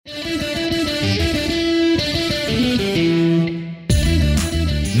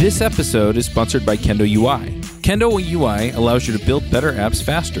This episode is sponsored by Kendo UI. Kendo UI allows you to build better apps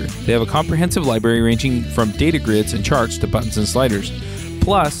faster. They have a comprehensive library ranging from data grids and charts to buttons and sliders.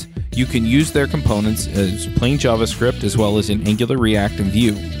 Plus, you can use their components as plain JavaScript as well as in Angular, React, and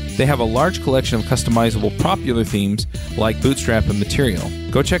Vue. They have a large collection of customizable popular themes like Bootstrap and Material.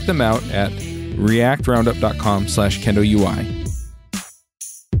 Go check them out at reactroundup.com/KendoUI.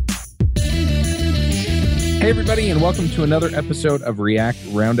 Hey everybody, and welcome to another episode of React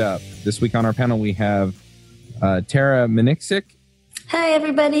Roundup. This week on our panel we have Tara Meniksic. Hi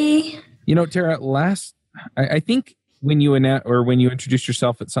everybody. You know, Tara, I think when you introduced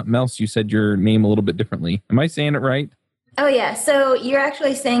yourself at something else, you said your name a little bit differently. Am I saying it right? Oh yeah, so you're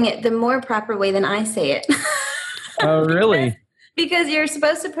actually saying it the more proper way than I say it. Oh really? because you're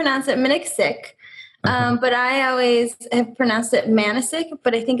supposed to pronounce it Meniksic. But I always have pronounced it Manisic,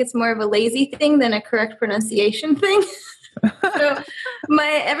 but I think it's more of a lazy thing than a correct pronunciation thing. So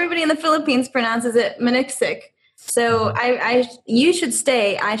everybody in the Philippines pronounces it Meniksic. So you should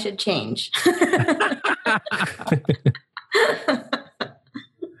stay, I should change.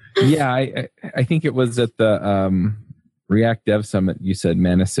 Yeah, I think it was at the React Dev Summit you said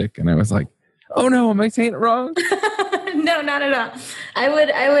Manisic, and I was like, oh no, am I saying it wrong? No, not at all. I would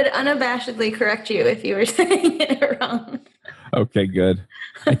unabashedly correct you if you were saying it wrong. Okay, good.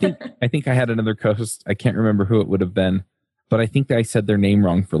 I think I had another co-host. I can't remember who it would have been, but I think I said their name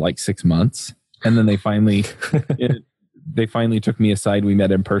wrong for like 6 months, and then they finally took me aside. We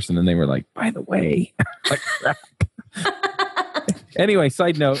met in person, and they were like, "By the way," like crap. Anyway,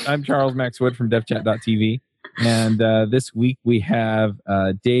 side note: I'm Charles Max Wood from DevChat.tv, and this week we have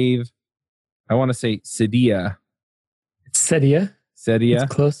Dave. I want to say Sedia. Sedia.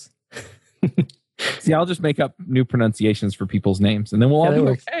 That's close. See, I'll just make up new pronunciations for people's names, and then we'll all be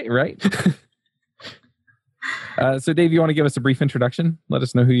okay, right? So, Dave, you want to give us a brief introduction? Let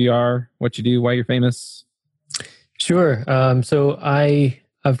us know who you are, what you do, why you're famous. Sure. So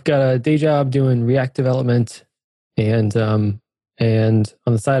I've got a day job doing React development, and on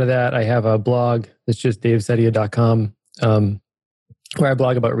the side of that, I have a blog that's just davesedia.com, where I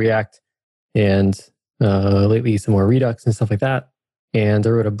blog about React and lately some more Redux and stuff like that. And I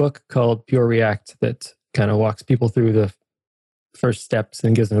wrote a book called Pure React that kind of walks people through the first steps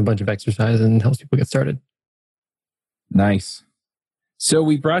and gives them a bunch of exercise and helps people get started. Nice. So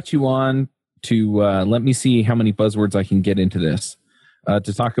we brought you on to, let me see how many buzzwords I can get into this,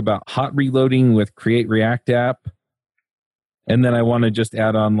 to talk about hot reloading with Create React App. And then I want to just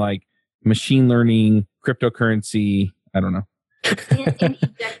add on like machine learning, cryptocurrency, I don't know. And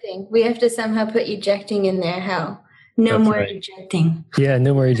ejecting. We have to somehow put ejecting in there. How? No That's more right. ejecting. Yeah,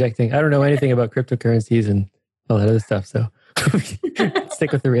 no more ejecting. I don't know anything about cryptocurrencies and all that other stuff, so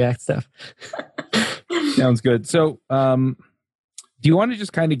stick with the React stuff. Sounds good. So do you want to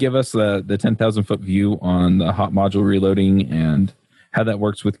just kind of give us the 10,000-foot view on the hot module reloading and how that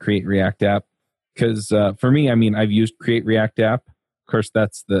works with Create React App? Because for me, I mean, I've used Create React App. Of course,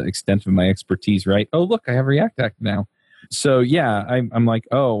 that's the extent of my expertise, right? Oh, look, I have React App now. So yeah, I'm like,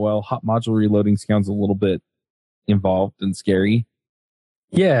 oh, well, hot module reloading sounds a little bit involved and scary.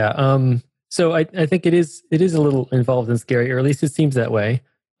 Yeah. So I think it is a little involved and scary, or at least it seems that way.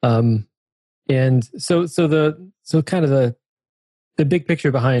 And so kind of the big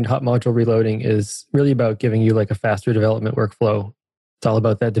picture behind hot module reloading is really about giving you like a faster development workflow. It's all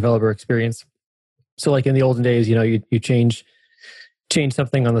about that developer experience. So like in the olden days, you change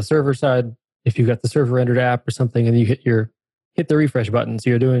something on the server side. If you've got the server rendered app or something, and you hit the refresh button, so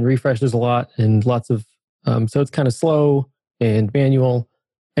you're doing refreshes a lot and lots of, so it's kind of slow and manual.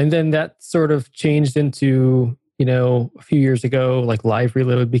 And then that sort of changed into, a few years ago, like live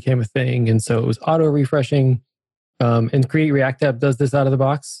reload became a thing, and so it was auto refreshing. And Create React App does this out of the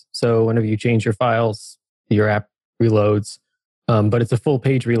box. So whenever you change your files, your app reloads, but it's a full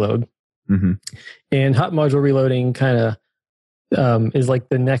page reload. Mm-hmm. And hot module reloading kind of is like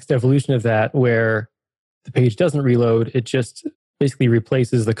the next evolution of that, where the page doesn't reload. It just basically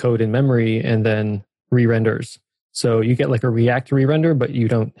replaces the code in memory and then re-renders. So you get like a React re-render, but you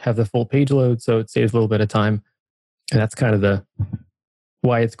don't have the full page load, so it saves a little bit of time. And that's kind of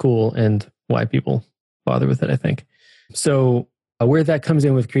why it's cool and why people bother with it, I think. So where that comes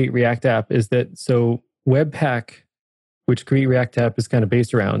in with Create React App is that, so Webpack, which Create React App is kind of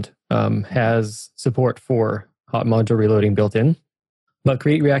based around, has support for hot module reloading built in. But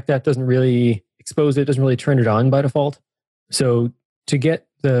Create React App doesn't really expose it, doesn't really turn it on by default. So to get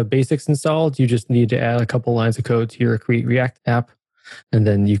the basics installed, you just need to add a couple lines of code to your Create React app, and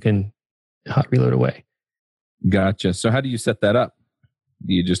then you can hot reload away. Gotcha. So how do you set that up?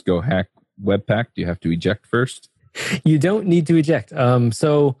 Do you just go hack Webpack? Do you have to eject first? You don't need to eject.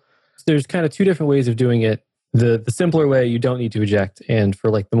 So there's kind of two different ways of doing it. The simpler way, you don't need to eject, and for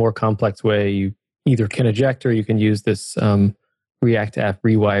like the more complex way, you either can eject or you can use this React app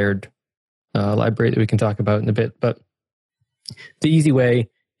rewired library that we can talk about in a bit. But the easy way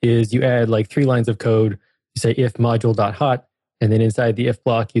is you add like 3 lines of code. You say if module.hot, and then inside the if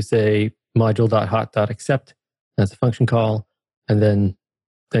block, you say module.hot.accept. That's a function call, and then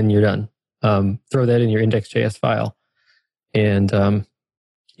you're done. Throw that in your index.js file, and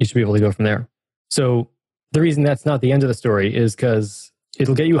you should be able to go from there. So the reason that's not the end of the story is because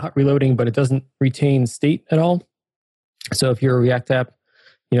it'll get you hot reloading, but it doesn't retain state at all. So if you're a React app,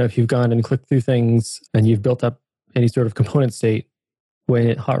 if you've gone and clicked through things and you've built up any sort of component state, when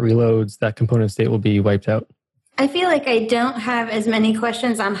it hot reloads, that component state will be wiped out. I feel like I don't have as many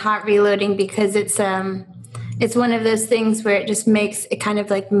questions on hot reloading because it's one of those things where it kind of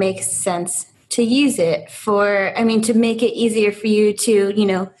like makes sense to use it to make it easier for you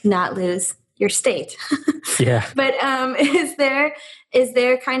to, not lose your state. Yeah. But is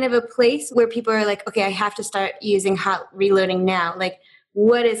there kind of a place where people are like, okay, I have to start using hot reloading now? Like,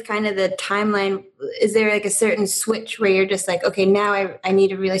 what is kind of the timeline? Is there like a certain switch where you're just like, okay, now I need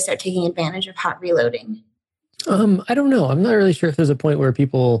to really start taking advantage of hot reloading? I don't know. I'm not really sure if there's a point where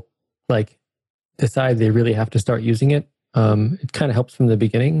people like decide they really have to start using it. It kind of helps from the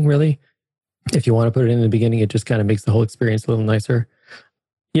beginning, really. If you want to put it in the beginning, it just kind of makes the whole experience a little nicer.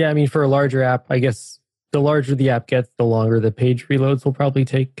 Yeah, I mean, for a larger app, I guess the larger the app gets, the longer the page reloads will probably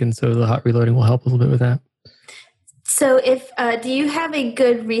take. And so the hot reloading will help a little bit with that. So do you have a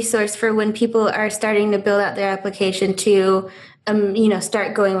good resource for when people are starting to build out their application to,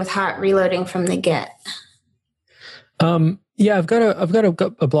 start going with hot reloading from the get? Yeah, I've got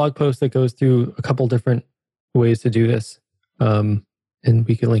a blog post that goes through a couple different ways to do this. And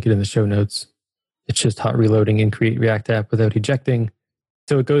we can link it in the show notes. It's just hot reloading and create React app without ejecting.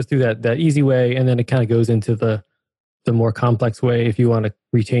 So it goes through that easy way, and then it kind of goes into the more complex way if you want to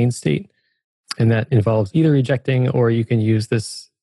retain state. And that involves either ejecting, or you can use this